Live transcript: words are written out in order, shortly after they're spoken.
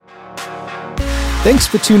Thanks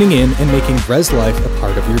for tuning in and making Res Life a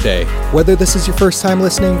part of your day. Whether this is your first time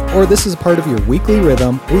listening or this is a part of your weekly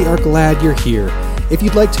rhythm, we are glad you're here. If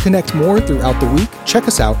you'd like to connect more throughout the week, check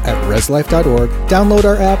us out at reslife.org, download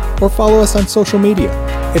our app, or follow us on social media.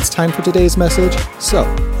 It's time for today's message, so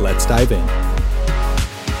let's dive in.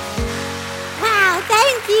 Wow,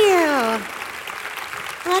 thank you.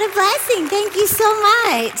 What a blessing. Thank you so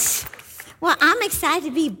much. Well, I'm excited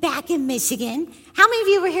to be back in Michigan. How many of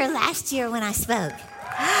you were here last year when I spoke?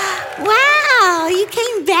 Wow, you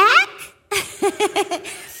came back?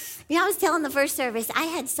 I was telling the first service, I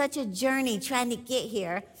had such a journey trying to get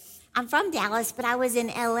here. I'm from Dallas, but I was in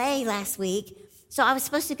LA last week. So I was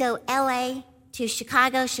supposed to go LA to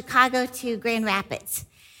Chicago, Chicago to Grand Rapids.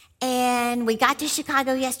 And we got to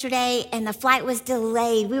Chicago yesterday, and the flight was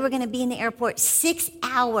delayed. We were going to be in the airport 6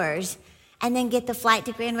 hours and then get the flight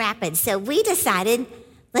to Grand Rapids. So we decided,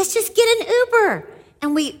 let's just get an Uber.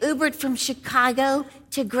 And we Ubered from Chicago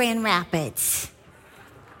to Grand Rapids.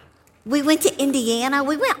 We went to Indiana.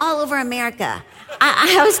 We went all over America.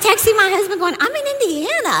 I was texting my husband going, I'm in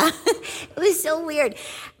Indiana. It was so weird.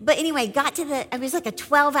 But anyway, it was like a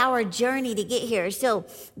 12-hour journey to get here. So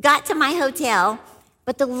got to my hotel,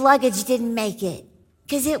 but the luggage didn't make it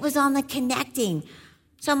because it was on the connecting.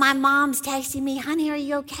 So my mom's texting me, honey, are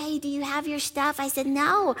you okay? Do you have your stuff? I said,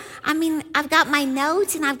 no. I've got my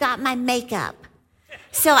notes and I've got my makeup.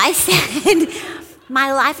 So I said,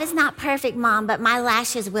 my life is not perfect, Mom, but my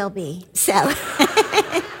lashes will be. So,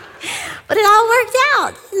 but it all worked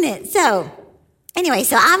out, didn't it? So anyway,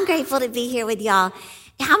 so I'm grateful to be here with y'all.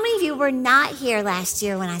 How many of you were not here last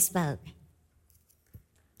year when I spoke?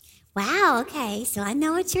 Wow, okay, so I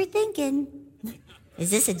know what you're thinking. Is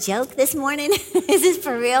this a joke this morning? Is this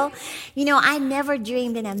for real? I never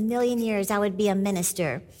dreamed in a million years I would be a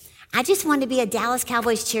minister. I just wanted to be a Dallas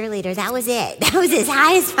Cowboys cheerleader. That was it. That was as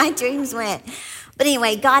high as my dreams went. But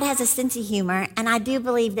anyway, God has a sense of humor, and I do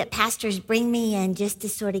believe that pastors bring me in just to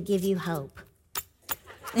sort of give you hope.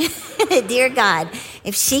 Dear God,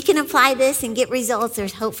 if she can apply this and get results,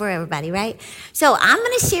 there's hope for everybody, right? So I'm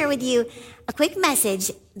going to share with you a quick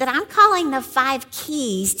message that I'm calling the 5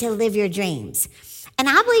 keys to live your dreams. And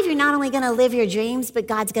I believe you're not only going to live your dreams, but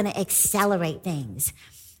God's going to accelerate things.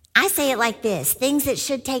 I say it like this: things that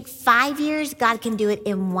should take 5 years, God can do it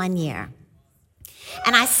in 1 year.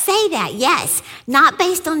 And I say that, yes, not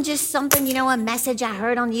based on just something, a message I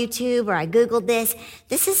heard on YouTube or I Googled this.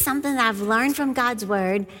 This is something that I've learned from God's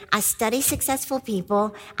word. I study successful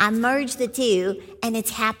people. I merge the two, and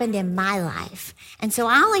it's happened in my life. And so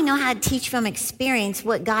I only know how to teach from experience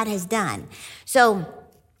what God has done. So,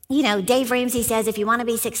 Dave Ramsey says, if you want to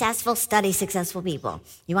be successful, study successful people.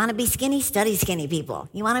 You want to be skinny, study skinny people.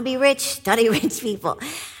 You want to be rich, study rich people.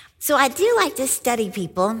 So I do like to study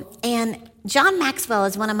people, and John Maxwell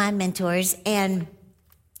is one of my mentors, and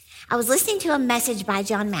I was listening to a message by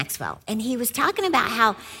John Maxwell, and he was talking about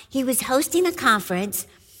how he was hosting a conference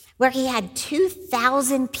where he had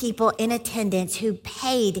 2,000 people in attendance who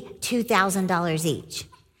paid $2,000 each.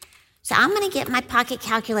 So I'm going to get my pocket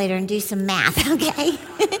calculator and do some math, okay?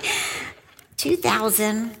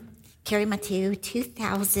 2,000, carry my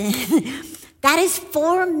 2,000. That is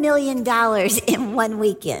 $4 million in 1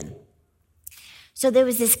 weekend. So there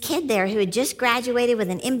was this kid there who had just graduated with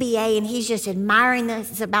an MBA, and he's just admiring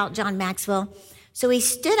this about John Maxwell. So he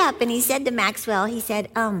stood up and he said to Maxwell, he said,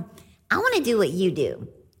 I want to do what you do.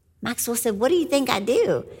 Maxwell said, what do you think I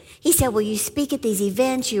do? He said, well, you speak at these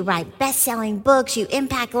events, you write best-selling books, you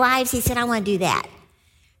impact lives. He said, I want to do that.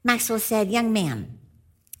 Maxwell said, young man,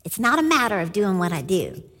 it's not a matter of doing what I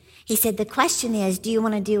do. He said, the question is, do you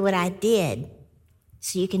want to do what I did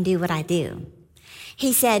so you can do what I do?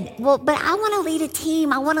 He said, well, but I want to lead a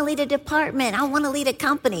team. I want to lead a department. I want to lead a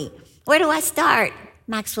company. Where do I start?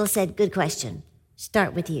 Maxwell said, good question.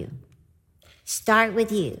 Start with you. Start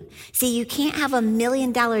with you. See, you can't have $1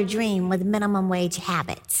 million dream with minimum wage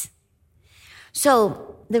habits.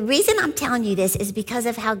 So the reason I'm telling you this is because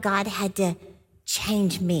of how God had to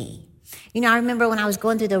change me. I remember when I was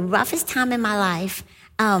going through the roughest time in my life,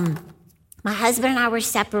 my husband and I were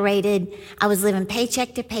separated. I was living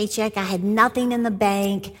paycheck to paycheck. I had nothing in the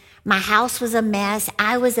bank. My house was a mess.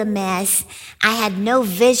 I was a mess. I had no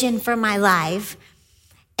vision for my life.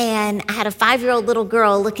 And I had a 5-year-old little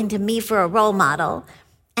girl looking to me for a role model.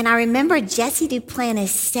 And I remember Jesse Duplantis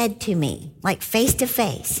said to me, like face to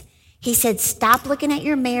face, he said, stop looking at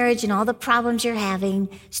your marriage and all the problems you're having.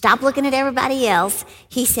 Stop looking at everybody else.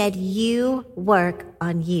 He said, you work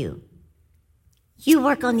on you. You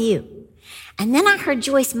work on you. And then I heard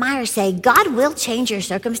Joyce Meyer say, God will change your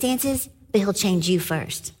circumstances, but he'll change you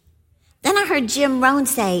first. Then I heard Jim Rohn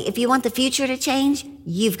say, if you want the future to change,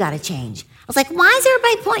 you've got to change. was like, why is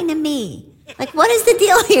everybody pointing at me? Like, what is the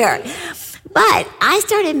deal here? But I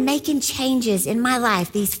started making changes in my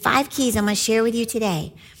life, these 5 keys I'm going to share with you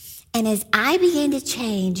today. And as I began to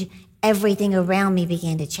change, everything around me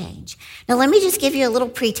began to change. Now, let me just give you a little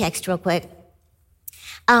pretext real quick.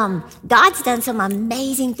 God's done some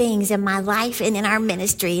amazing things in my life and in our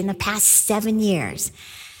ministry in the past 7 years.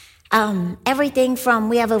 Everything from,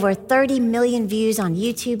 we have over 30 million views on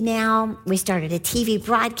YouTube now. We started a TV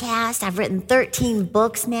broadcast. I've written 13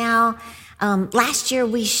 books now. Last year,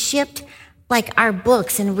 we shipped like our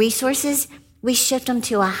books and resources. We shipped them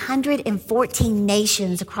to 114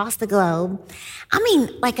 nations across the globe. I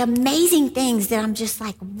mean, like amazing things that I'm just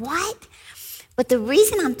like, what? But the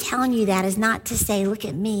reason I'm telling you that is not to say, look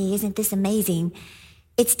at me, isn't this amazing?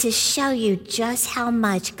 It's to show you just how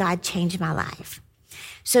much God changed my life.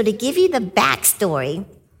 So to give you the backstory,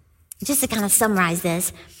 just to kind of summarize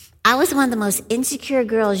this, I was one of the most insecure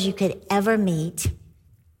girls you could ever meet.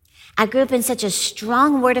 I grew up in such a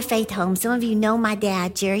strong word of faith home. Some of you know my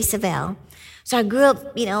dad, Jerry Savelle. So I grew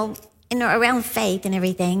up, around faith and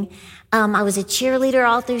everything. I was a cheerleader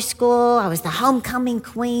all through school. I was the homecoming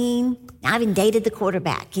queen. I even dated the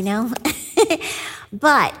quarterback,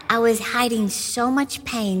 But I was hiding so much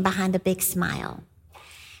pain behind a big smile.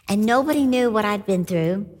 And nobody knew what I'd been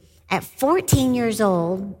through. At 14 years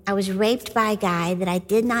old, I was raped by a guy that I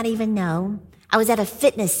did not even know. I was at a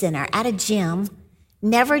fitness center, at a gym.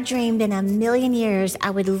 Never dreamed in a million years I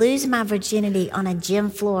would lose my virginity on a gym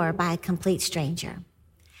floor by a complete stranger.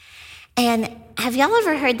 And have y'all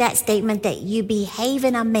ever heard that statement that you behave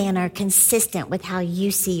in a manner consistent with how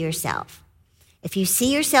you see yourself? If you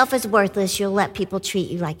see yourself as worthless, you'll let people treat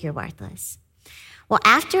you like you're worthless. Well,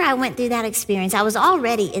 after I went through that experience, I was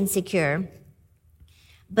already insecure,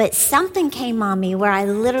 but something came on me where I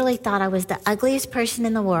literally thought I was the ugliest person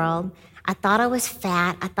in the world. I thought I was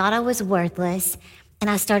fat. I thought I was worthless. And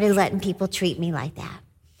I started letting people treat me like that.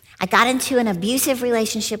 I got into an abusive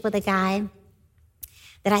relationship with a guy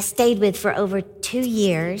that I stayed with for over 2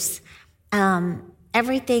 years.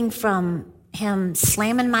 Everything from him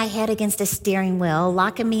slamming my head against a steering wheel,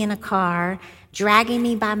 locking me in a car, dragging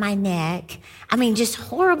me by my neck. I mean, just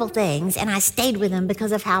horrible things. And I stayed with him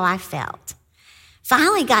because of how I felt.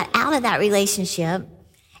 Finally got out of that relationship,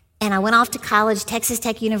 and I went off to college, Texas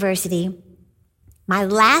Tech University. My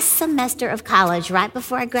last semester of college, right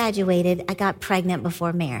before I graduated, I got pregnant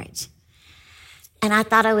before marriage. And I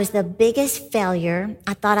thought I was the biggest failure.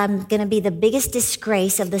 I thought I'm going to be the biggest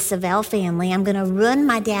disgrace of the Savelle family. I'm going to ruin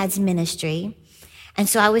my dad's ministry. And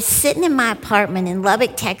so I was sitting in my apartment in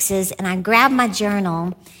Lubbock, Texas, and I grabbed my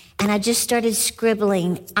journal, and I just started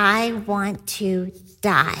scribbling, I want to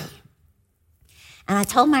die. And I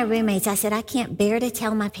told my roommates, I said, I can't bear to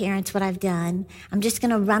tell my parents what I've done. I'm just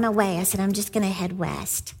going to run away. I said, I'm just going to head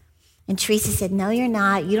west. And Teresa said, no, you're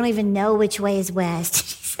not. You don't even know which way is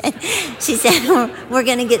west. She said, we're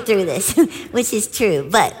going to get through this, which is true.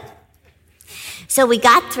 But so we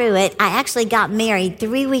got through it. I actually got married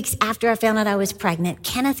 3 weeks after I found out I was pregnant.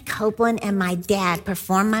 Kenneth Copeland and my dad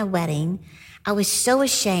performed my wedding. I was so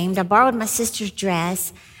ashamed. I borrowed my sister's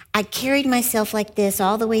dress. I carried myself like this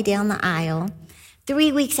all the way down the aisle.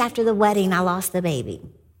 3 weeks after the wedding, I lost the baby.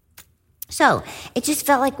 So it just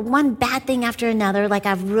felt like one bad thing after another, like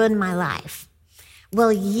I've ruined my life.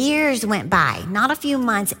 Well, years went by, not a few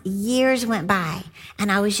months, years went by,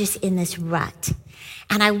 and I was just in this rut.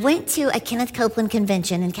 And I went to a Kenneth Copeland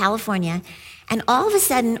convention in California, and all of a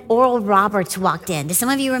sudden, Oral Roberts walked in. Do some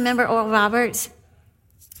of you remember Oral Roberts?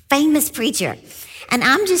 Famous preacher. And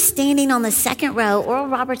I'm just standing on the second row. Oral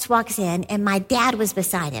Roberts walks in, and my dad was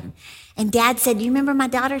beside him. And Dad said, you remember my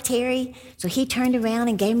daughter, Terry? So he turned around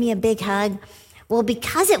and gave me a big hug. Well,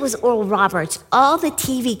 because it was Oral Roberts, all the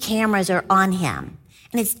TV cameras are on him.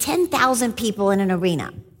 And it's 10,000 people in an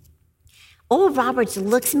arena. Oral Roberts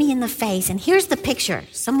looks me in the face, and here's the picture.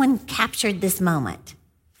 Someone captured this moment.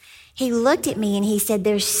 He looked at me and he said,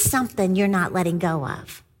 there's something you're not letting go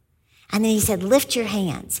of. And then he said, lift your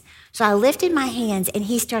hands. So I lifted my hands, and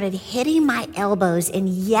he started hitting my elbows and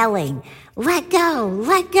yelling, let go,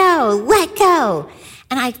 let go, let go.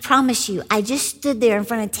 And I promise you, I just stood there in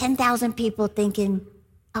front of 10,000 people thinking,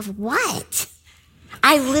 of what?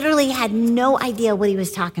 I literally had no idea what he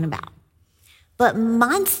was talking about. But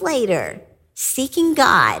months later, seeking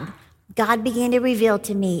God, God began to reveal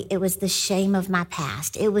to me it was the shame of my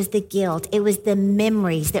past. It was the guilt. It was the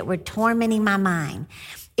memories that were tormenting my mind.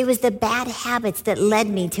 It was the bad habits that led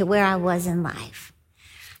me to where I was in life.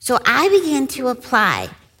 So I began to apply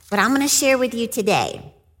what I'm going to share with you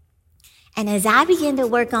today. And as I began to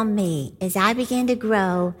work on me, as I began to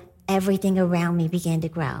grow, everything around me began to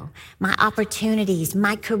grow. My opportunities,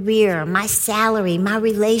 my career, my salary, my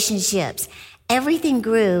relationships, everything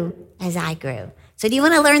grew as I grew. So do you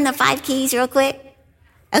want to learn the 5 keys real quick?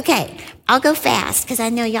 Okay, I'll go fast because I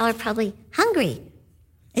know y'all are probably hungry.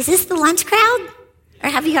 Is this the lunch crowd? Or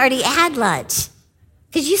have you already had lunch?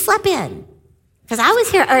 Because you slept in. Because I was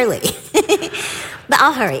here early. But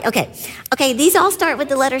I'll hurry. Okay, these all start with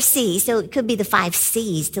the letter C, so it could be the 5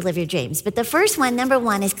 C's to live your dreams. But the first one, number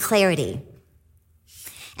 1, is clarity.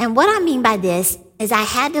 And what I mean by this is I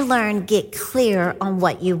had to learn, get clear on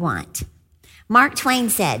what you want. Mark Twain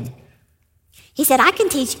said, I can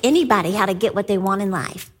teach anybody how to get what they want in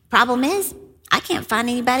life. Problem is, I can't find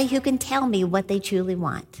anybody who can tell me what they truly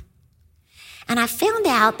want. And I found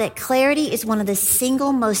out that clarity is one of the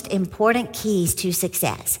single most important keys to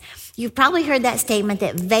success. You've probably heard that statement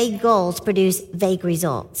that vague goals produce vague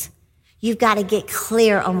results. You've got to get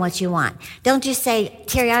clear on what you want. Don't just say,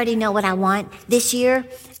 Terry, I already know what I want. This year,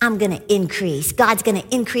 I'm going to increase. God's going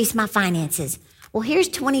to increase my finances. Well, here's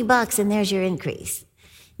 $20 and there's your increase.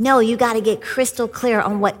 No, you got to get crystal clear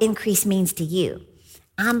on what increase means to you.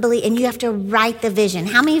 And you have to write the vision.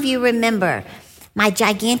 How many of you remember my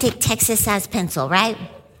gigantic Texas-sized pencil, right?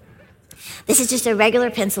 This is just a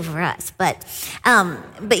regular pencil for us, but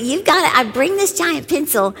you've got to, I bring this giant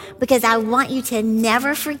pencil because I want you to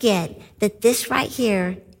never forget that this right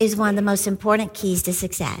here is one of the most important keys to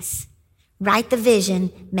success. Write the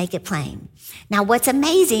vision, make it plain. Now, what's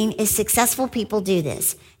amazing is successful people do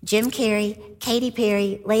this. Jim Carrey, Katy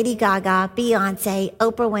Perry, Lady Gaga, Beyonce,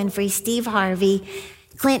 Oprah Winfrey, Steve Harvey,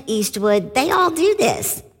 Clint Eastwood, they all do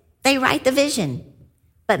this. They write the vision.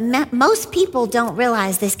 But most people don't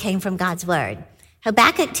realize this came from God's word.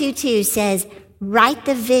 Habakkuk 2:2 says, write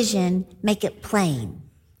the vision, make it plain.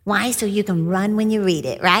 Why? So you can run when you read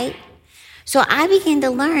it, right? So I began to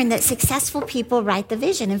learn that successful people write the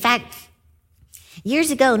vision. In fact,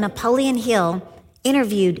 years ago, Napoleon Hill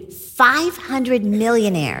interviewed 500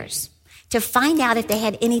 millionaires to find out if they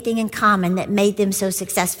had anything in common that made them so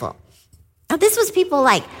successful. Now, this was people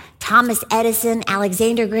like Thomas Edison,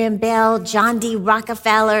 Alexander Graham Bell, John D.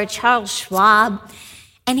 Rockefeller, Charles Schwab.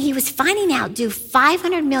 And he was finding out, do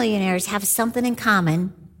 500 millionaires have something in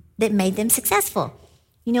common that made them successful?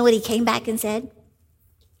 You know what he came back and said?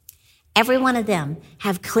 Every one of them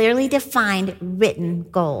have clearly defined written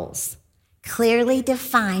goals. Clearly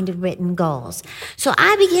defined written goals. So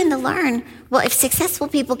I began to learn, well, if successful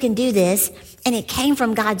people can do this and it came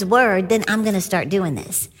from God's word, then I'm going to start doing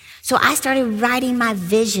this. So I started writing my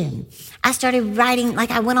vision. I started writing,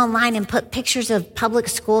 I went online and put pictures of public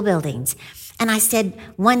school buildings. And I said,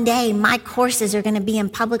 one day my courses are going to be in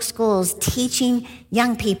public schools teaching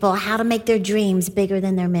young people how to make their dreams bigger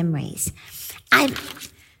than their memories. I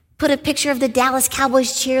put a picture of the Dallas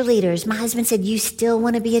Cowboys cheerleaders. My husband said, you still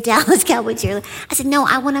want to be a Dallas Cowboy cheerleader? I said, no,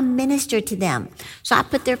 I want to minister to them. So I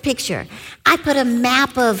put their picture. I put a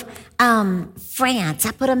map of France.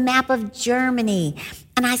 I put a map of Germany.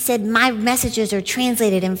 And I said, my messages are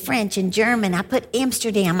translated in French and German. I put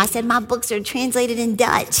Amsterdam. I said, my books are translated in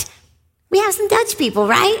Dutch. We have some Dutch people,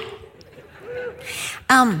 right?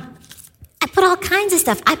 I put all kinds of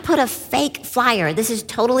stuff. I put a fake flyer. This is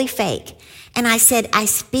totally fake. And I said, I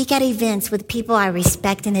speak at events with people I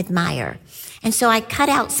respect and admire. And so I cut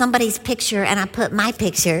out somebody's picture and I put my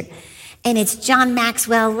picture. And it's John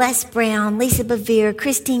Maxwell, Les Brown, Lisa Bevere,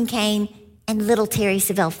 Christine Kane, and little Terry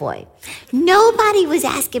Savelfoy. Nobody was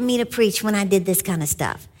asking me to preach when I did this kind of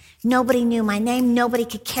stuff. Nobody knew my name. Nobody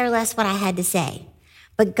could care less what I had to say.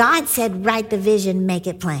 But God said, write the vision, make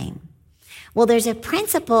it plain. Well, there's a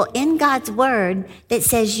principle in God's word that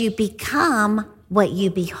says you become what you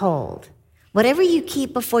behold. Whatever you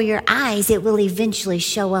keep before your eyes, it will eventually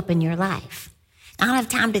show up in your life. I don't have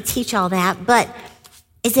time to teach all that, but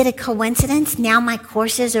is it a coincidence now my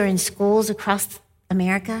courses are in schools across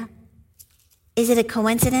America? Is it a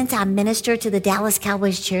coincidence I minister to the Dallas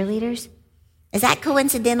Cowboys cheerleaders? Is that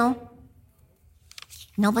coincidental?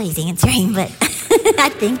 Nobody's answering, but I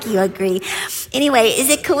think you agree. Anyway, is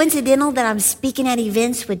it coincidental that I'm speaking at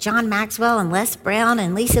events with John Maxwell and Les Brown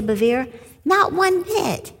and Lisa Bevere? Not one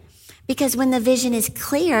bit. Because when the vision is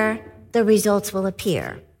clear, the results will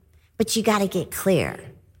appear. But you got to get clear.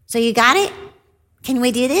 So you got it? Can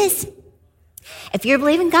we do this? If you're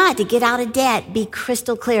believing God to get out of debt, be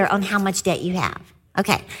crystal clear on how much debt you have.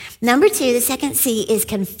 Okay. Number 2, the second C is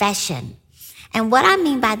confession. And what I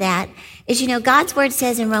mean by that is, God's word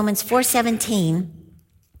says in Romans 4:17,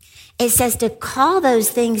 it says to call those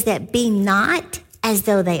things that be not as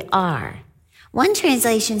though they are. One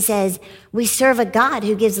translation says, we serve a God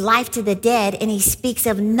who gives life to the dead, and he speaks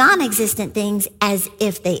of non-existent things as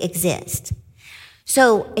if they exist.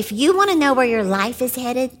 So if you want to know where your life is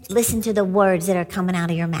headed, listen to the words that are coming out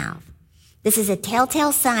of your mouth. This is a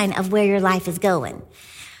telltale sign of where your life is going.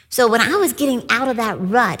 So when I was getting out of that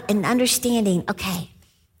rut and understanding, okay,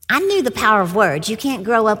 I knew the power of words. You can't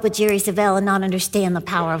grow up with Jerry Savelle and not understand the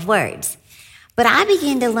power of words. But I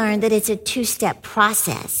began to learn that it's a two-step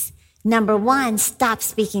process. Number one, stop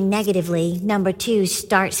speaking negatively. Number two,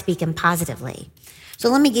 start speaking positively. So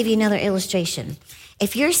let me give you another illustration.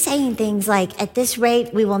 If you're saying things like, at this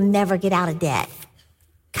rate, we will never get out of debt,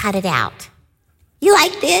 cut it out. You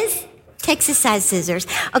like this? Texas size scissors.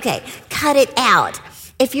 Okay, cut it out.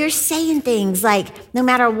 If you're saying things like, no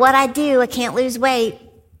matter what I do, I can't lose weight,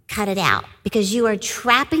 cut it out, because you are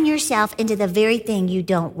trapping yourself into the very thing you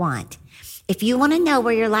don't want. If you want to know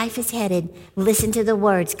where your life is headed, listen to the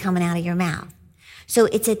words coming out of your mouth. So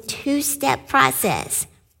it's a two-step process.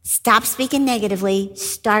 Stop speaking negatively,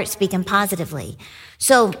 start speaking positively.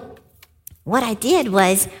 So what I did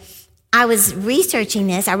was I was researching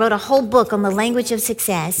this. I wrote a whole book on the language of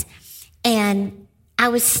success, and I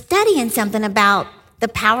was studying something about the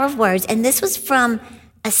power of words, and this was from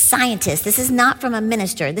a scientist. This is not from a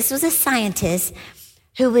minister. This was a scientist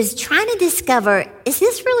who was trying to discover, is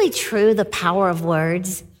this really true, the power of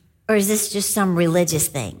words, or is this just some religious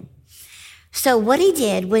thing? So what he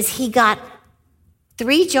did was he got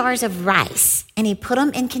 3 jars of rice, and he put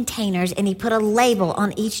them in containers, and he put a label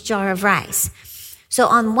on each jar of rice. So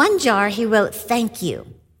on one jar, he wrote, thank you.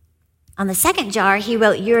 On the second jar, he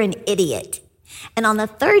wrote, you're an idiot. And on the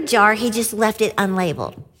third jar, he just left it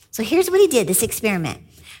unlabeled. So here's what he did, this experiment.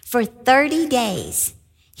 For 30 days,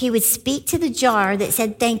 he would speak to the jar that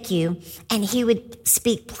said thank you, and he would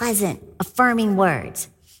speak pleasant, affirming words.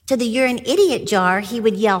 To the you're an idiot jar, he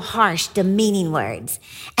would yell harsh, demeaning words.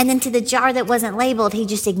 And then to the jar that wasn't labeled, he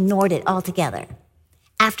just ignored it altogether.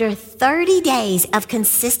 After 30 days of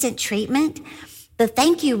consistent treatment, the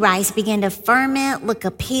thank you rice began to ferment, look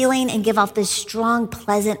appealing, and give off this strong,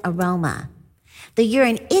 pleasant aroma. The you're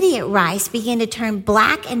an idiot rice began to turn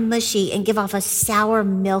black and mushy and give off a sour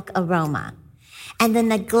milk aroma. And the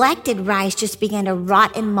neglected rice just began to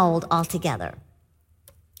rot and mold altogether.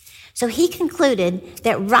 So he concluded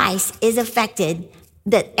that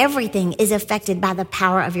that everything is affected by the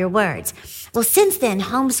power of your words. Well, since then,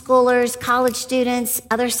 homeschoolers, college students,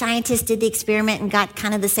 other scientists did the experiment and got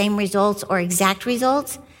kind of the same results or exact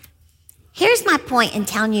results. Here's my point in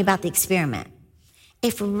telling you about the experiment.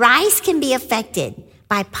 If rice can be affected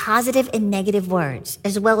by positive and negative words,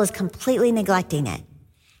 as well as completely neglecting it,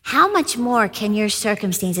 how much more can your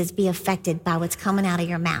circumstances be affected by what's coming out of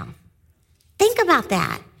your mouth? Think about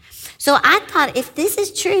that. So I thought, if this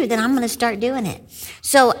is true, then I'm going to start doing it.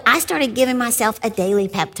 So I started giving myself a daily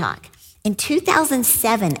pep talk. In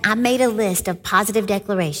 2007, I made a list of positive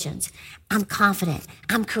declarations. I'm confident.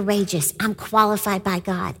 I'm courageous. I'm qualified by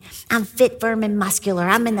God. I'm fit, firm, and muscular.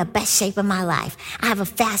 I'm in the best shape of my life. I have a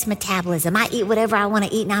fast metabolism. I eat whatever I want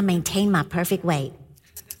to eat, and I maintain my perfect weight.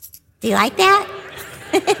 Do you like that?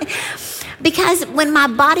 Because when my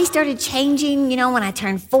body started changing, when I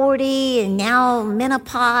turned 40 and now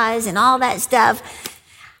menopause and all that stuff,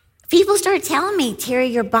 people started telling me, Terry,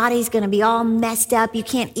 your body's going to be all messed up. You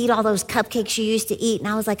can't eat all those cupcakes you used to eat. And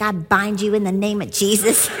I was like, I bind you in the name of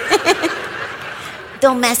Jesus.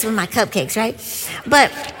 Don't mess with my cupcakes, right?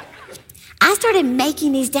 But I started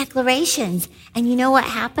making these declarations. And you know what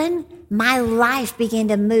happened? My life began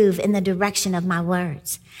to move in the direction of my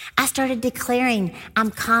words. I started declaring,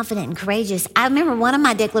 I'm confident and courageous. I remember one of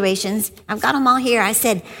my declarations, I've got them all here. I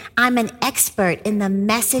said, I'm an expert in the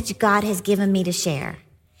message God has given me to share.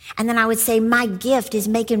 And then I would say, my gift is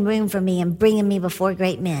making room for me and bringing me before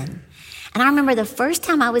great men. And I remember the first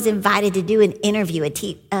time I was invited to do an interview, a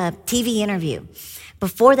TV interview.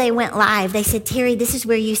 Before they went live, they said, Terry, this is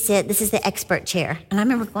where you sit. This is the expert chair. And I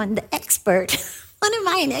remember going, the expert? What am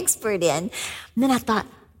I an expert in? And then I thought,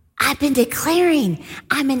 I've been declaring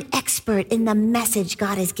I'm an expert in the message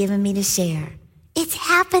God has given me to share. It's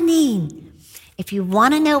happening. If you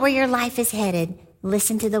want to know where your life is headed,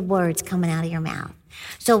 listen to the words coming out of your mouth.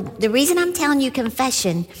 So the reason I'm telling you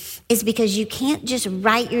confession is because you can't just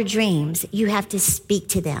write your dreams. You have to speak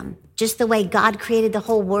to them. Just the way God created the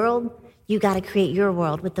whole world, you got to create your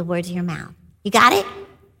world with the words of your mouth. You got it?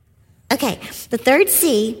 Okay, the third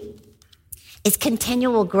C is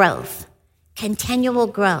continual growth. Continual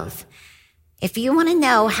growth. If you want to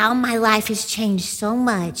know how my life has changed so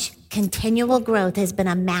much, continual growth has been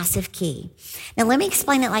a massive key. Now, let me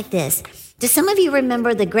explain it like this. Do some of you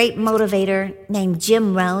remember the great motivator named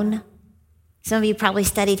Jim Rohn? Some of you probably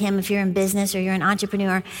studied him if you're in business or you're an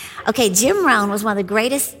entrepreneur. Okay, Jim Rohn was one of the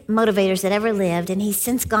greatest motivators that ever lived, and he's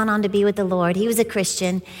since gone on to be with the Lord. He was a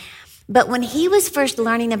Christian. But when he was first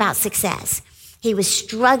learning about success, he was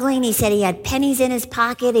struggling. He said he had pennies in his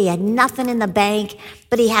pocket. He had nothing in the bank,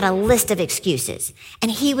 but he had a list of excuses.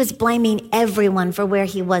 And he was blaming everyone for where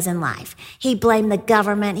he was in life. He blamed the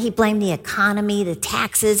government. He blamed the economy, the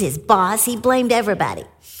taxes, his boss. He blamed everybody.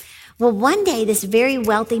 Well, one day, this very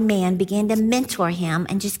wealthy man began to mentor him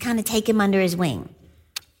and just kind of take him under his wing.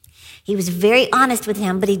 He was very honest with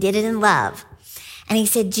him, but he did it in love. And he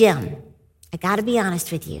said, Jim, I got to be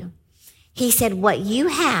honest with you. He said, what you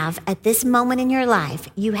have at this moment in your life,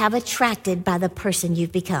 you have attracted by the person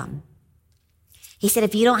you've become. He said,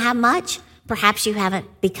 if you don't have much, perhaps you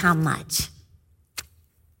haven't become much.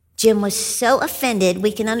 Jim was so offended,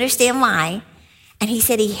 we can understand why. And he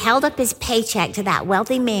said he held up his paycheck to that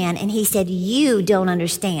wealthy man and he said, you don't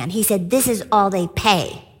understand. He said, this is all they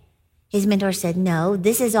pay. His mentor said, no,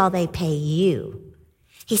 this is all they pay you.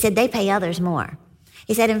 He said, they pay others more.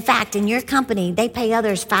 He said, in fact, in your company, they pay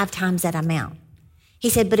others 5 times that amount. He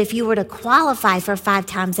said, but if you were to qualify for 5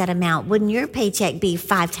 times that amount, wouldn't your paycheck be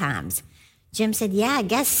 5 times? Jim said, yeah, I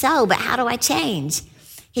guess so, but how do I change?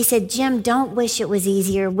 He said, Jim, don't wish it was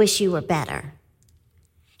easier, wish you were better.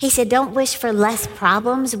 He said, don't wish for less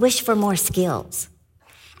problems, wish for more skills.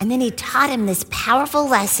 And then he taught him this powerful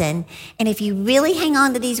lesson. And if you really hang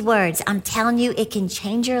on to these words, I'm telling you, it can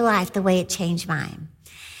change your life the way it changed mine.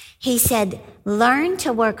 He said, learn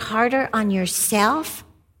to work harder on yourself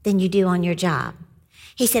than you do on your job.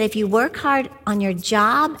 He said, if you work hard on your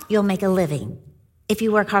job, you'll make a living. If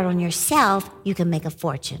you work hard on yourself, you can make a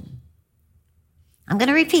fortune. I'm going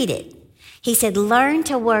to repeat it. He said, learn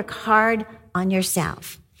to work hard on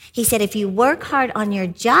yourself. He said, if you work hard on your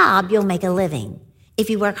job, you'll make a living. If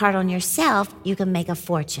you work hard on yourself, you can make a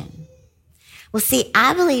fortune. Well, see,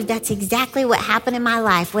 I believe that's exactly what happened in my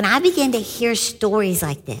life. When I began to hear stories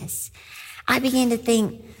like this, I began to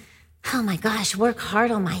think, oh my gosh, work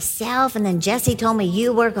hard on myself. And then Jesse told me,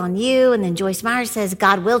 you work on you. And then Joyce Meyer says,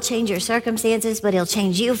 God will change your circumstances, but he'll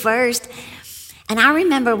change you first. And I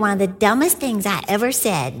remember one of the dumbest things I ever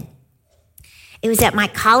said. It was at my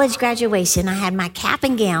college graduation. I had my cap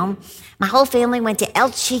and gown. My whole family went to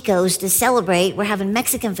El Chico's to celebrate. We're having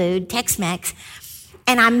Mexican food, Tex-Mex.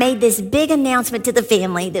 And I made this big announcement to the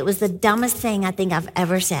family that was the dumbest thing I think I've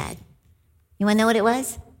ever said. You want to know what it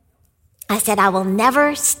was? I said, I will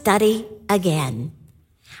never study again.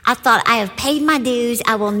 I thought, I have paid my dues.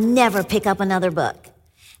 I will never pick up another book.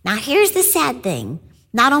 Now, here's the sad thing.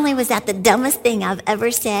 Not only was that the dumbest thing I've ever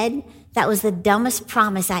said, that was the dumbest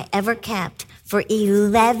promise I ever kept. For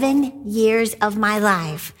 11 years of my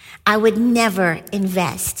life, I would never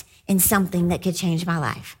invest in something that could change my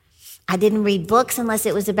life. I didn't read books unless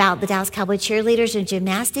it was about the Dallas Cowboy cheerleaders or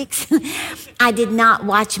gymnastics. I did not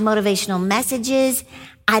watch motivational messages.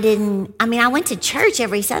 I went to church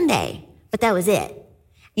every Sunday, but that was it.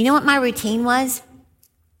 You know what my routine was?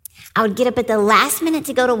 I would get up at the last minute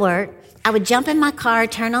to go to work. I would jump in my car,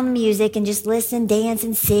 turn on the music, and just listen, dance,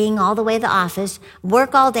 and sing all the way to the office.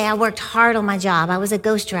 Work all day. I worked hard on my job. I was a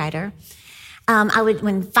ghostwriter.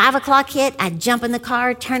 When 5 o'clock hit, I'd jump in the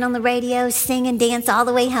car, turn on the radio, sing and dance all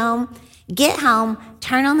the way home, get home,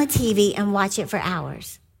 turn on the TV, and watch it for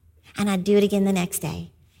hours. And I'd do it again the next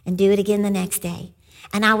day, and do it again the next day.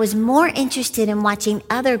 And I was more interested in watching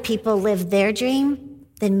other people live their dream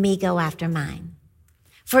than me go after mine.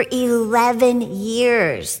 For 11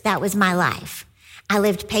 years, that was my life. I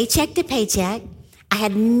lived paycheck to paycheck. I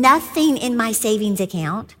had nothing in my savings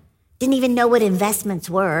account, didn't even know what investments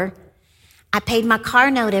were. I paid my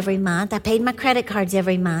car note every month. I paid my credit cards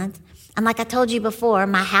every month. And like I told you before,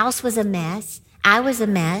 my house was a mess. I was a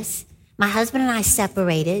mess. My husband and I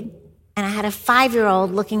separated. And I had a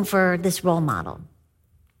 5-year-old looking for this role model.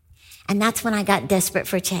 And that's when I got desperate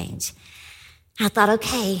for change. I thought,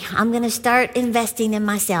 okay, I'm going to start investing in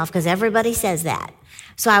myself because everybody says that.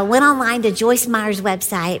 So I went online to Joyce Meyer's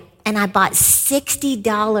website and I bought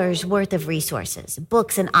 $60 worth of resources,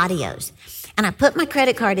 books and audios. And I put my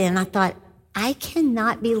credit card in and I thought, I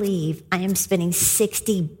cannot believe I am spending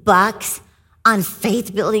 $60 on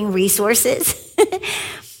faith-building resources.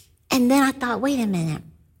 And then I thought, wait a minute.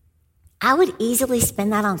 I would easily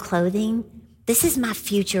spend that on clothing. This is my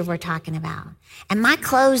future we're talking about. And my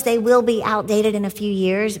clothes, they will be outdated in a few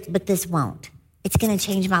years, but this won't. It's going to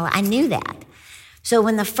change my life. I knew that. So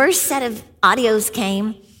when the first set of audios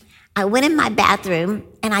came, I went in my bathroom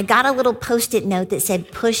and I got a little Post-it note that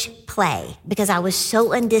said push play because I was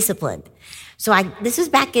so undisciplined. So this was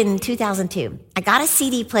back in 2002. I got a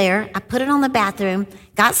CD player. I put it on the bathroom,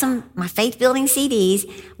 got my faith-building CDs,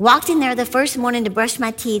 walked in there the first morning to brush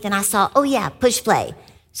my teeth, and I saw, oh yeah, push play.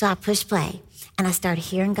 So I pushed play, and I started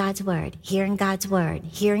hearing God's word, hearing God's word,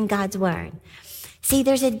 hearing God's word. See,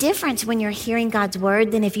 there's a difference when you're hearing God's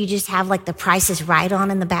word than if you just have like the Price is Right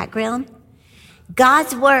on in the background.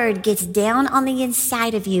 God's word gets down on the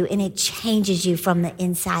inside of you and it changes you from the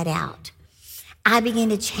inside out. I began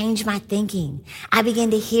to change my thinking. I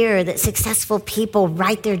began to hear that successful people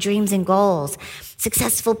write their dreams and goals.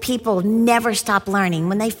 Successful people never stop learning.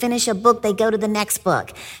 When they finish a book, they go to the next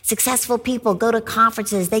book. Successful people go to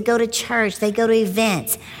conferences, they go to church, they go to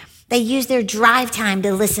events. They use their drive time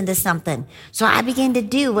to listen to something. So I began to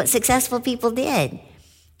do what successful people did.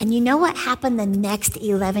 And you know what happened the next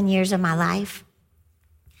 11 years of my life?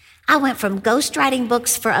 I went from ghostwriting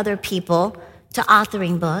books for other people to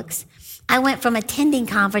authoring books. I went from attending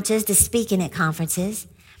conferences to speaking at conferences.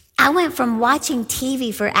 I went from watching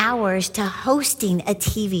TV for hours to hosting a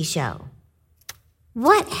TV show.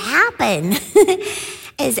 What happened?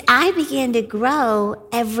 As I began to grow,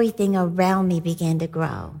 everything around me began to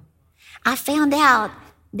grow. I found out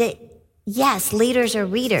that, yes, leaders are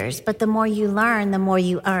readers, but the more you learn, the more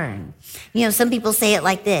you earn. You know, some people say it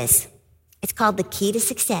like this. It's called the Key to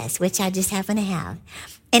Success, which I just happen to have.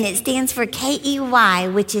 And it stands for KEY,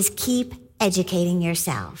 which is keep educating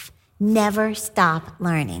yourself. Never stop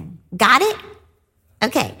learning. Got it?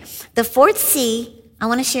 Okay. The fourth C I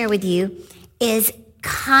want to share with you is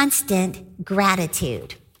constant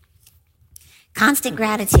gratitude. Constant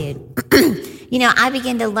gratitude. You know, I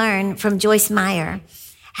began to learn from Joyce Meyer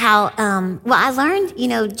how, I learned,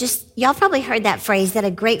 y'all probably heard that phrase that a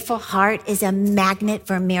grateful heart is a magnet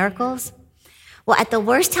for miracles. Well, at the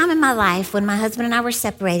worst time in my life, when my husband and I were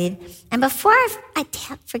separated, and before I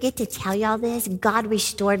forget to tell y'all this, God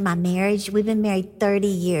restored my marriage. We've been married 30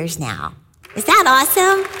 years now. Is that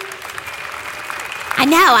awesome? I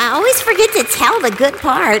know, I always forget to tell the good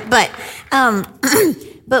part, but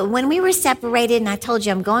when we were separated and I told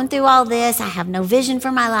you I'm going through all this, I have no vision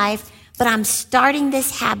for my life, but I'm starting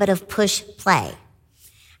this habit of push play.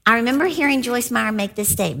 I remember hearing Joyce Meyer make this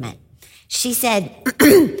statement. She said,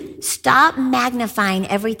 stop magnifying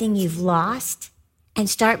everything you've lost and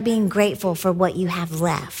start being grateful for what you have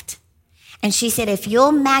left. And she said, if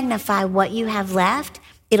you'll magnify what you have left,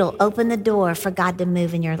 it'll open the door for God to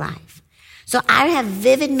move in your life. So I have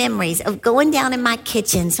vivid memories of going down in my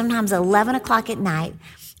kitchen, sometimes 11 o'clock at night.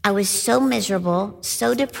 I was so miserable,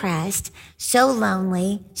 so depressed, so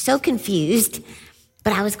lonely, so confused.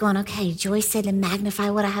 But I was going, okay, Joyce said to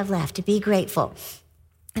magnify what I have left, to be grateful.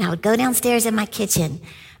 And I would go downstairs in my kitchen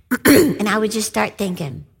and I would just start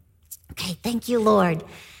thinking, okay, thank you, Lord,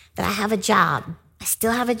 that I have a job. I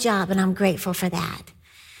still have a job and I'm grateful for that.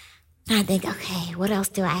 And I think, okay, what else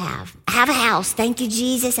do I have? I have a house. Thank you,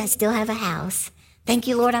 Jesus. I still have a house. Thank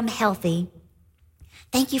you, Lord, I'm healthy.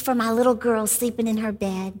 Thank you for my little girl sleeping in her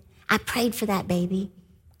bed. I prayed for that baby.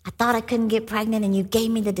 I thought I couldn't get pregnant and you gave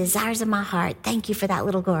me the desires of my heart. Thank you for that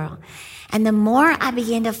little girl. And the more I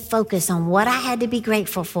began to focus on what I had to be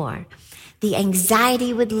grateful for, the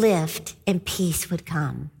anxiety would lift and peace would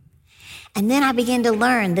come. And then I began to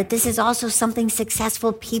learn that this is also something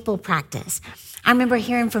successful people practice. I remember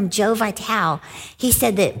hearing from Joe Vitale. He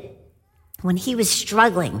said that when he was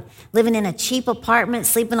struggling, living in a cheap apartment,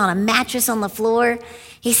 sleeping on a mattress on the floor,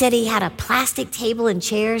 he said he had a plastic table and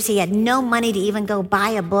chairs. He had no money to even go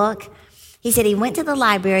buy a book. He said he went to the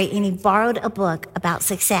library and he borrowed a book about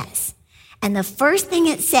success. And the first thing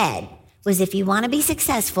it said was, if you want to be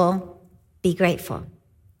successful, be grateful.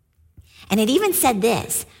 And it even said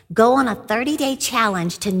this, go on a 30-day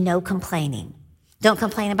challenge to no complaining. Don't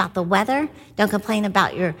complain about the weather. Don't complain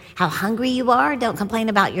about how hungry you are. Don't complain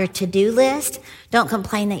about your to-do list. Don't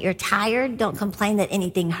complain that you're tired. Don't complain that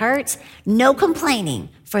anything hurts. No complaining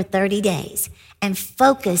for 30 days and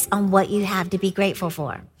focus on what you have to be grateful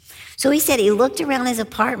for. So he said he looked around his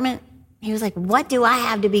apartment. He was like, what do I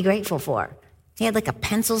have to be grateful for? He had like a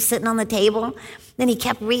pencil sitting on the table. Then he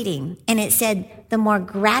kept reading and it said, the more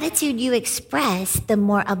gratitude you express, the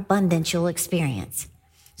more abundance you'll experience.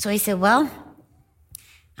 So he said, well,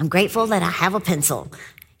 I'm grateful that I have a pencil.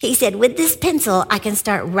 He said, with this pencil, I can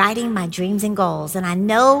start writing my dreams and goals. And I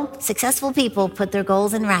know successful people put their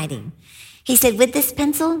goals in writing. He said, with this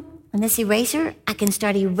pencil and this eraser, I can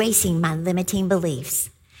start erasing my limiting beliefs.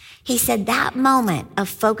 He said that moment of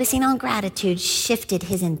focusing on gratitude shifted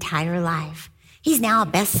his entire life. He's now a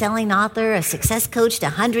best-selling author, a success coach to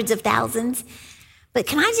hundreds of thousands. But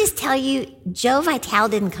can I just tell you, Joe Vitale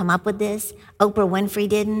didn't come up with this. Oprah Winfrey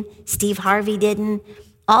didn't. Steve Harvey didn't.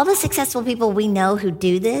 All the successful people we know who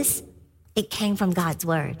do this, it came from God's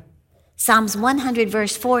word. Psalms 100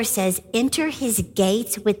 verse 4 says, enter his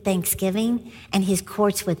gates with thanksgiving and his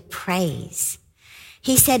courts with praise.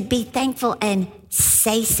 He said, be thankful and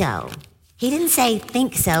say so. He didn't say,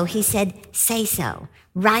 think so. He said, say so.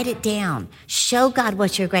 Write it down. Show God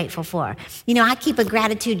what you're grateful for. You know, I keep a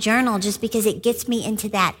gratitude journal just because it gets me into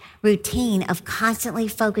that routine of constantly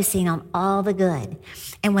focusing on all the good.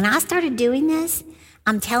 And when I started doing this,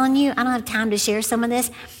 I'm telling you, I don't have time to share some of this.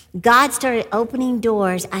 God started opening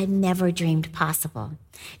doors I never dreamed possible.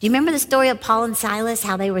 Do you remember the story of Paul and Silas,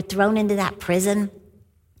 how they were thrown into that prison?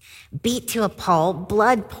 Beat to a pulp,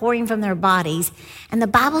 blood pouring from their bodies. And the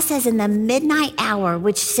Bible says in the midnight hour,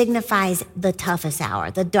 which signifies the toughest hour,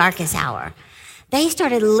 the darkest hour, they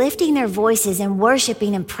started lifting their voices and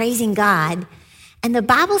worshiping and praising God. And the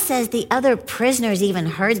Bible says the other prisoners even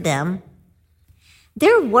heard them.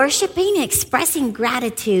 They're worshiping and expressing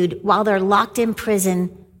gratitude while they're locked in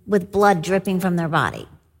prison with blood dripping from their body.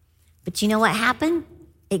 But you know what happened?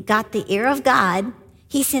 It got the ear of God.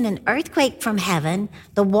 He sent an earthquake from heaven.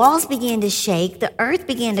 The walls began to shake. The earth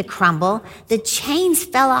began to crumble. The chains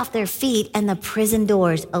fell off their feet and the prison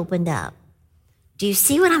doors opened up. Do you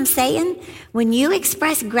see what I'm saying? When you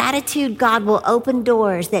express gratitude, God will open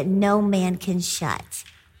doors that no man can shut.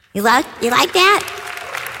 You like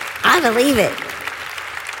that? I believe it.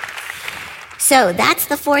 So that's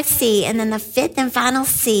the fourth C. And then the fifth and final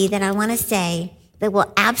C that I want to say that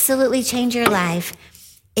will absolutely change your life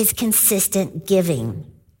is consistent giving.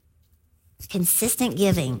 Consistent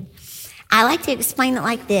giving. I like to explain it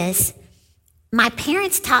like this. My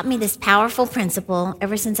parents taught me this powerful principle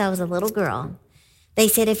ever since I was a little girl. They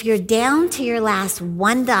said, if you're down to your last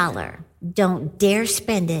 $1, don't dare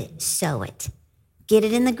spend it, sow it. Get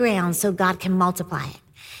it in the ground so God can multiply it.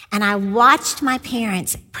 And I watched my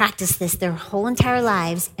parents practice this their whole entire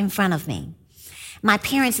lives in front of me. My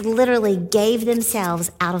parents literally gave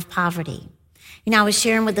themselves out of poverty. You know, I was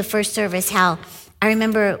sharing with the first service how I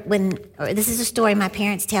remember this is a story my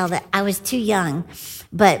parents tell that I was too young,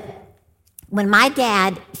 but when my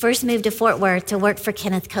dad first moved to Fort Worth to work for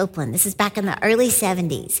Kenneth Copeland, this is back in the early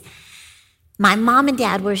 70s, my mom and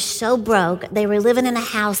dad were so broke, they were living in a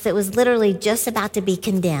house that was literally just about to be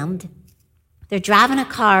condemned. They're driving a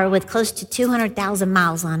car with close to 200,000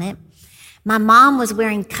 miles on it. My mom was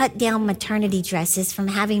wearing cut-down maternity dresses from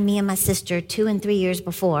having me and my sister 2 and 3 years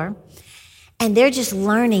before. And they're just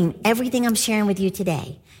learning everything I'm sharing with you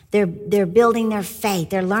today. They're building their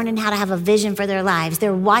faith. They're learning how to have a vision for their lives.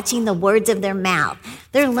 They're watching the words of their mouth.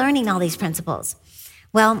 They're learning all these principles.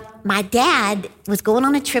 Well, my dad was going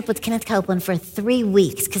on a trip with Kenneth Copeland for 3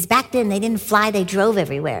 weeks because back then they didn't fly, they drove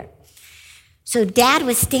everywhere. So Dad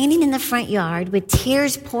was standing in the front yard with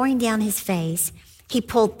tears pouring down his face. He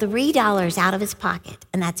pulled $3 out of his pocket,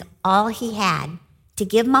 and that's all he had to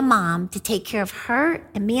give my mom to take care of her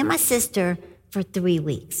and me and my sister for 3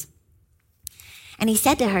 weeks. And he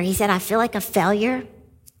said to her, he said, I feel like a failure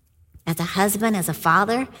as a husband, as a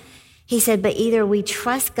father. He said, but either we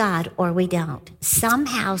trust God or we don't.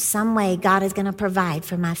 Somehow, some way, God is going to provide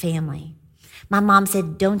for my family. My mom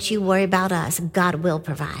said, don't you worry about us. God will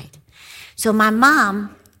provide. So my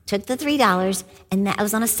mom took the $3, and that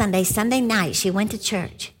was on a Sunday night. She went to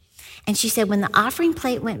church. And she said, when the offering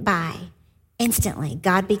plate went by, instantly,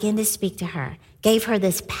 God began to speak to her, gave her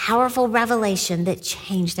this powerful revelation that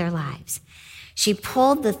changed their lives. She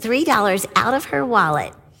pulled the $3 out of her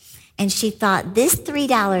wallet, and she thought, this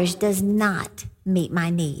 $3 does not meet my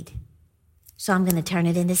need, so I'm going to turn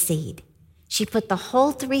it into seed. She put the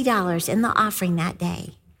whole $3 in the offering that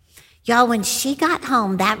day. Y'all, when she got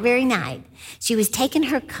home that very night, she was taking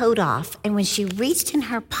her coat off, and when she reached in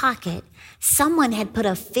her pocket, someone had put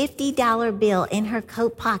a $50 bill in her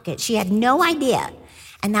coat pocket. She had no idea,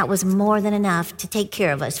 and that was more than enough to take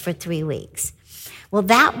care of us for 3 weeks. Well,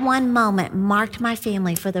 that one moment marked my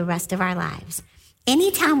family for the rest of our lives.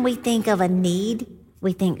 Anytime we think of a need,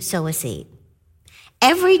 we think sow a seed.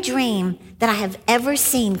 Every dream that I have ever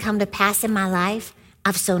seen come to pass in my life,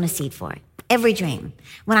 I've sown a seed for it. Every dream.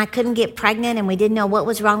 When I couldn't get pregnant and we didn't know what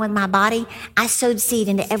was wrong with my body, I sowed seed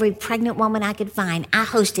into every pregnant woman I could find. I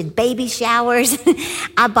hosted baby showers.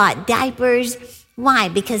 I bought diapers. Why?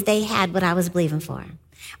 Because they had what I was believing for.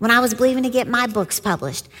 When I was believing to get my books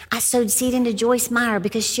published, I sowed seed into Joyce Meyer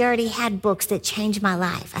because she already had books that changed my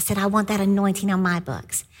life. I said, I want that anointing on my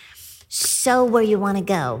books. Sow where you want to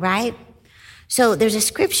go, right? So there's a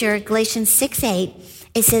scripture, Galatians 6:8.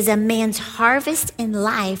 It says, a man's harvest in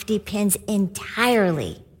life depends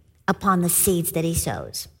entirely upon the seeds that he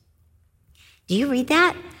sows. Do you read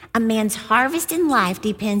that? A man's harvest in life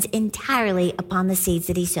depends entirely upon the seeds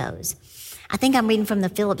that he sows. I think I'm reading from the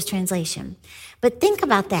Phillips translation. But think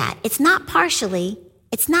about that. It's not partially,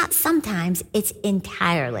 it's not sometimes, it's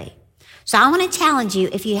entirely. So I want to challenge you,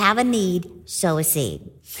 if you have a need, sow a seed.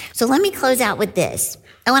 So let me close out with this.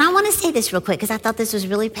 Oh, and I want to say this real quick because I thought this was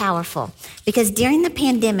really powerful. Because during the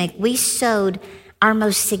pandemic, we sowed our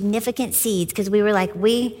most significant seeds because we were like,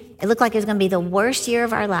 it looked like it was going to be the worst year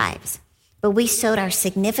of our lives. But we sowed our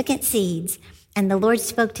significant seeds, and the Lord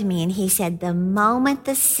spoke to me, and he said, the moment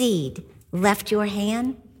the seed left your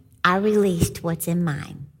hand, I released what's in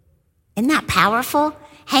mine. Isn't that powerful?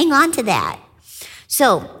 Hang on to that.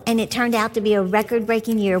 So, and it turned out to be a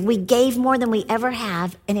record-breaking year. We gave more than we ever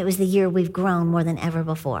have, and it was the year we've grown more than ever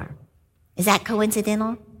before. Is that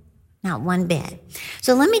coincidental? Not one bit.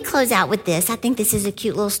 So let me close out with this. I think this is a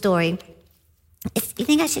cute little story. You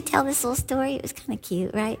think I should tell this little story? It was kind of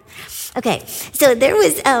cute, right? Okay, so there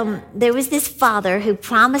was this father who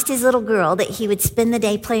promised his little girl that he would spend the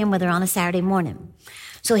day playing with her on a Saturday morning.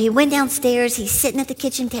 So he went downstairs, he's sitting at the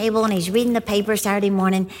kitchen table, and he's reading the paper Saturday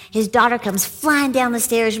morning. His daughter comes flying down the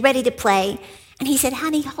stairs, ready to play. And he said,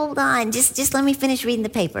 honey, hold on, just let me finish reading the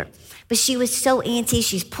paper. But she was so antsy,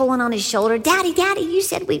 she's pulling on his shoulder. Daddy, you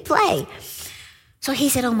said we'd play. So he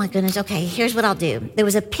said, oh my goodness, okay, here's what I'll do. There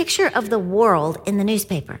was a picture of the world in the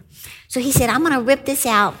newspaper. So he said, I'm gonna rip this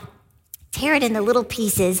out, tear it into little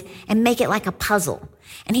pieces, and make it like a puzzle.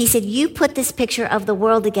 And he said, you put this picture of the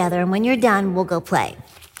world together, and when you're done, we'll go play.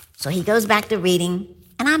 So he goes back to reading,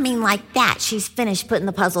 and I mean like that, she's finished putting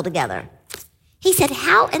the puzzle together. He said,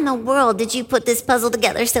 how in the world did you put this puzzle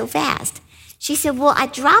together so fast? She said, well, I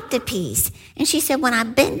dropped a piece. And she said, when I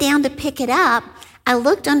bent down to pick it up, I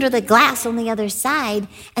looked under the glass on the other side,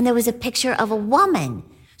 and there was a picture of a woman.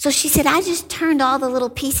 So she said, I just turned all the little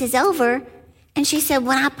pieces over, and she said,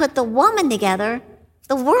 when I put the woman together,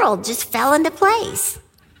 the world just fell into place.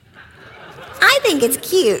 I think it's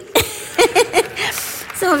cute.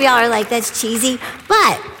 Some of y'all are like, that's cheesy.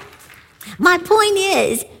 But my point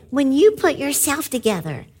is, when you put yourself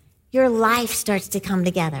together, your life starts to come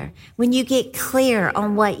together. When you get clear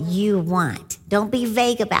on what you want, don't be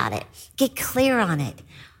vague about it. Get clear on it.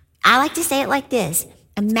 I like to say it like this.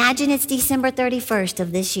 Imagine it's December 31st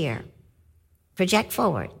of this year. Project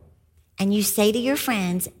forward. And you say to your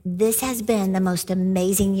friends, this has been the most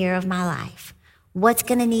amazing year of my life. What's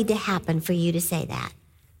going to need to happen for you to say that?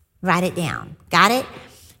 Write it down. Got it?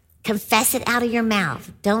 Confess it out of your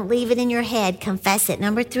mouth. Don't leave it in your head. Confess it.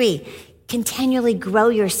 Number 3, continually grow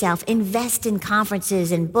yourself. Invest in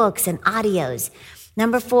conferences and books and audios.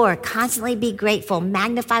 Number 4, constantly be grateful.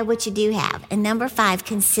 Magnify what you do have. And number 5,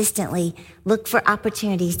 consistently look for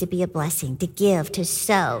opportunities to be a blessing, to give, to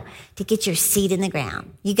sow, to get your seed in the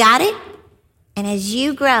ground. You got it? And as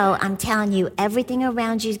you grow, I'm telling you, everything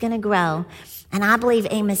around you is going to grow. And I believe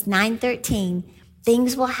Amos 9:13,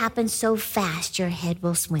 things will happen so fast your head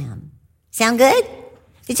will swim. Sound good?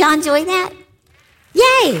 Did y'all enjoy that?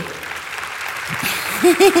 Yay!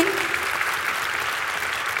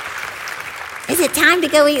 Is it time to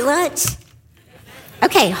go eat lunch?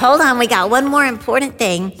 Okay, hold on. We got one more important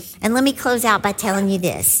thing. And let me close out by telling you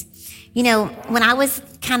this. You know, when I was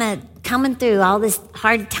kind of coming through all this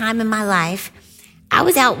hard time in my life, I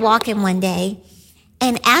was out walking one day.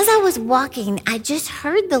 And as I was walking, I just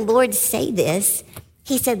heard the Lord say this.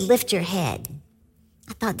 He said, lift your head.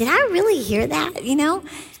 I thought, did I really hear that? You know,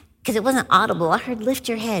 because it wasn't audible. I heard lift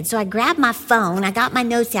your head. So I grabbed my phone, I got my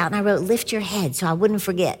notes out, and I wrote lift your head so I wouldn't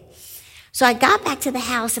forget. So I got back to the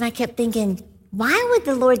house and I kept thinking, why would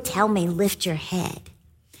the Lord tell me lift your head?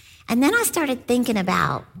 And then I started thinking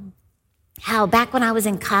about how back when I was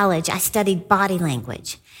in college, I studied body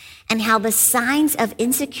language and how the signs of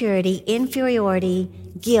insecurity, inferiority,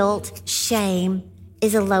 guilt, shame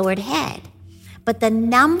is a lowered head. But the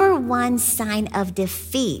number one sign of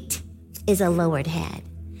defeat is a lowered head.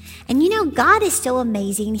 And you know, God is so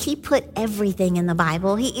amazing. He put everything in the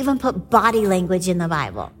Bible. He even put body language in the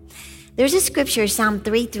Bible. There's a scripture, Psalm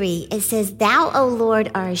 3:3. It says, thou, O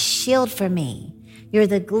Lord, are a shield for me. You're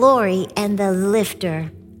the glory and the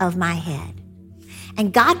lifter of my head.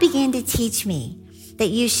 And God began to teach me that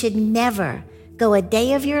you should never go a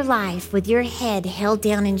day of your life with your head held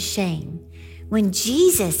down in shame. When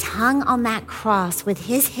Jesus hung on that cross with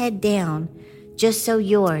his head down, just so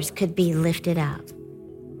yours could be lifted up.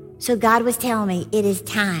 So God was telling me, it is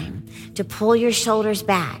time to pull your shoulders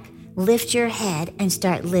back, lift your head, and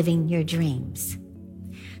start living your dreams.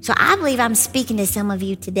 So I believe I'm speaking to some of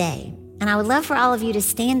you today, and I would love for all of you to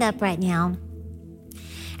stand up right now.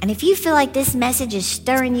 And if you feel like this message is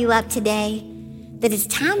stirring you up today, that it's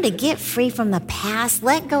time to get free from the past,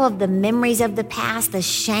 let go of the memories of the past, the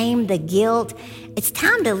shame, the guilt. It's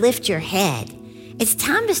time to lift your head. It's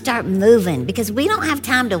time to start moving because we don't have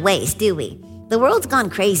time to waste, do we? The world's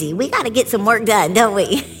gone crazy. We got to get some work done, don't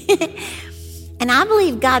we? And I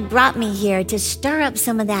believe God brought me here to stir up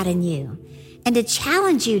some of that in you. and to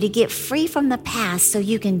challenge you to get free from the past so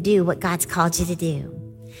you can do what God's called you to do.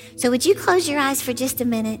 So would you close your eyes for just a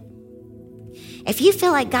minute? If you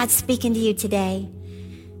feel like God's speaking to you today,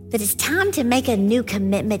 that it's time to make a new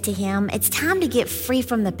commitment to Him, it's time to get free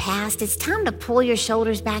from the past, it's time to pull your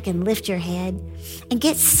shoulders back and lift your head and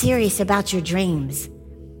get serious about your dreams,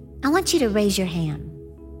 I want you to raise your hand.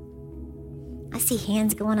 I see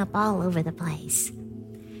hands going up all over the place.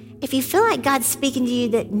 If you feel like God's speaking to you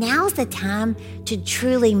that now's the time to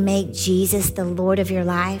truly make Jesus the Lord of your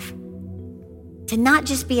life, to not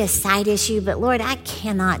just be a side issue, but Lord, I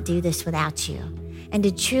cannot do this without you, and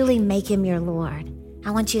to truly make Him your Lord,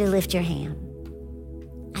 I want you to lift your hand.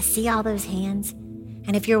 I see all those hands.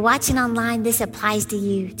 And if you're watching online, this applies to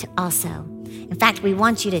you also. In fact, we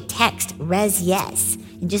want you to text Res Yes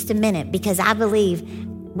in just a minute, because I believe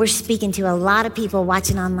we're speaking to a lot of people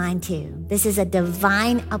watching online too. This is a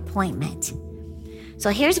divine appointment. So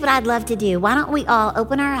here's what I'd love to do. Why don't we all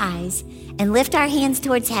open our eyes and lift our hands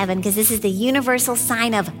towards heaven, because this is the universal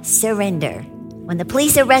sign of surrender. When the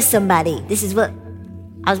police arrest somebody, this is what,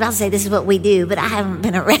 I was about to say this is what we do, but I haven't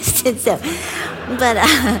been arrested, so. But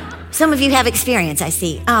some of you have experience, I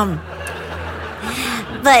see.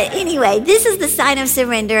 But anyway, this is the sign of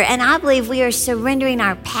surrender, and I believe we are surrendering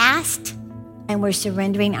our past and we're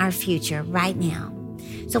surrendering our future right now.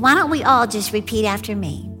 So why don't we all just repeat after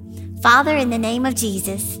me? Father, in the name of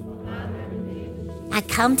Jesus, I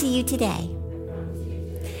come to you today.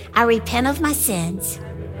 I repent of my sins.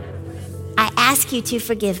 I ask you to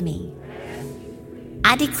forgive me.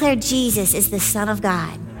 I declare Jesus is the Son of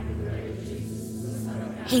God.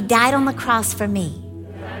 He died on the cross for me.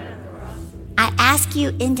 I ask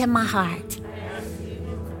you into my heart.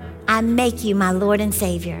 I make you my Lord and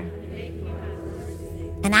Savior.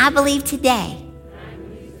 And I believe today,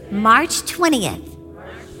 March 20th,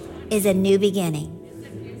 is a new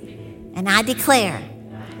beginning. And I declare,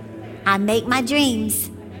 I make my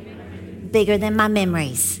dreams bigger than my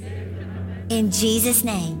memories. In Jesus'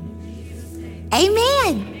 name,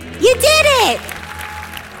 amen. You did it.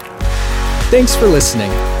 Thanks for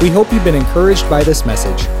listening. We hope you've been encouraged by this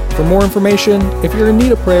message. For more information, if you're in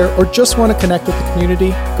need of prayer or just want to connect with the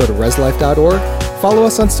community, go to reslife.org, follow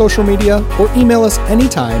us on social media, or email us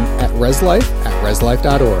anytime at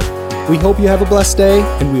reslife@reslife.org. We hope you have a blessed day,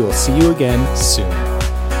 and we will see you again soon.